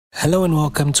Hello and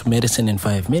welcome to Medicine in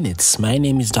 5 Minutes. My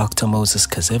name is Dr. Moses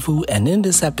Kazevu, and in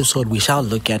this episode we shall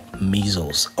look at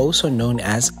measles, also known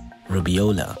as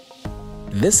Rubella.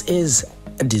 This is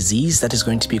a disease that is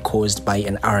going to be caused by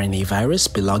an RNA virus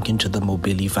belonging to the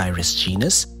morbillivirus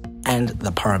genus and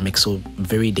the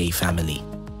Paramyxoviridae family.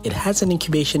 It has an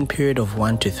incubation period of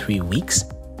 1 to 3 weeks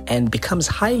and becomes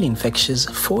highly infectious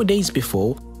 4 days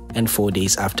before and 4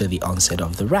 days after the onset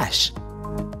of the rash.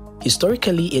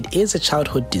 Historically, it is a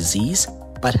childhood disease,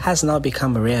 but has now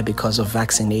become rare because of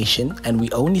vaccination, and we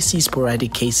only see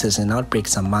sporadic cases and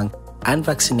outbreaks among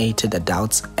unvaccinated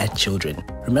adults and children.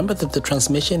 Remember that the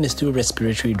transmission is through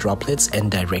respiratory droplets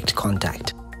and direct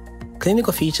contact.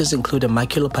 Clinical features include a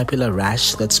maculopapular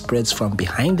rash that spreads from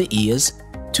behind the ears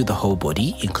to the whole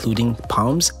body, including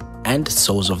palms and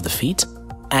soles of the feet,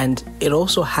 and it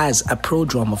also has a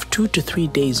prodrome of 2 to 3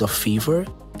 days of fever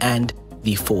and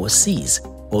the 4 C's.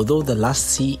 Although the last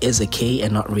C is a K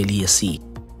and not really a C.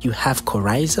 You have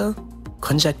coryza,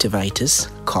 conjunctivitis,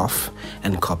 cough,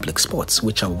 and Koplik spots,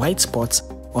 which are white spots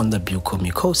on the buccal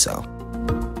mucosa.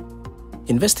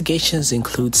 Investigations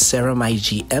include serum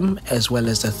IgM as well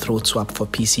as the throat swab for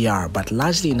PCR, but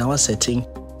largely in our setting,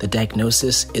 the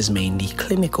diagnosis is mainly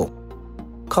clinical.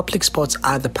 Koplik spots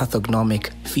are the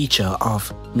pathognomic feature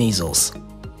of measles.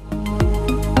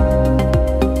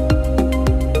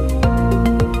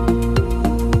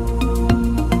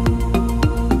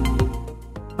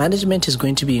 Management is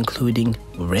going to be including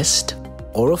rest,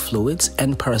 oral fluids,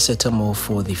 and paracetamol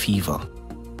for the fever.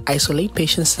 Isolate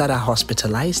patients that are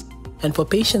hospitalized, and for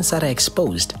patients that are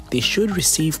exposed, they should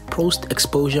receive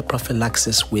post-exposure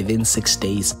prophylaxis within 6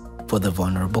 days for the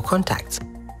vulnerable contacts.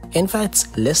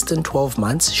 Infants less than 12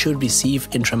 months should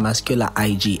receive intramuscular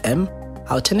IgM.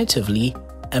 Alternatively,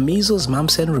 a measles,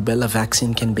 mumps, and rubella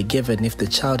vaccine can be given if the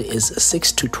child is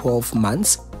 6 to 12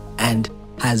 months and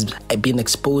has been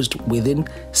exposed within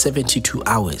 72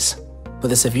 hours. For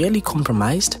the severely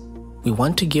compromised, we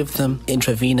want to give them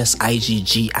intravenous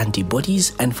IgG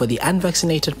antibodies, and for the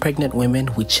unvaccinated pregnant women,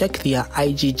 we check their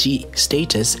IgG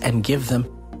status and give them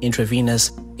intravenous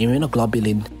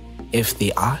immunoglobulin if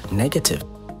they are negative.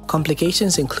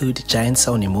 Complications include giant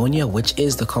cell pneumonia, which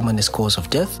is the commonest cause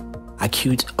of death,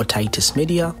 acute otitis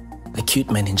media, acute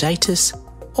meningitis,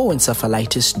 or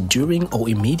encephalitis during or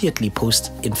immediately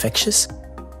post-infectious,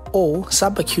 or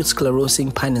subacute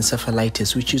sclerosing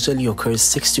panencephalitis, which usually occurs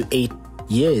 6 to 8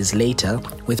 years later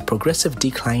with progressive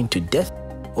decline to death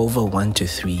over 1 to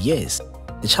 3 years.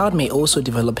 The child may also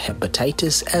develop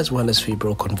hepatitis as well as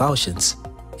febrile convulsions.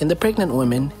 In the pregnant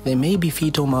women, there may be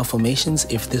fetal malformations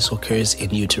if this occurs in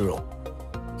utero.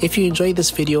 If you enjoyed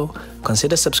this video,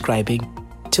 consider subscribing.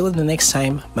 Till the next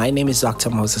time, my name is Dr.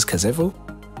 Moses Kazevu.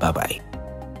 Bye-bye.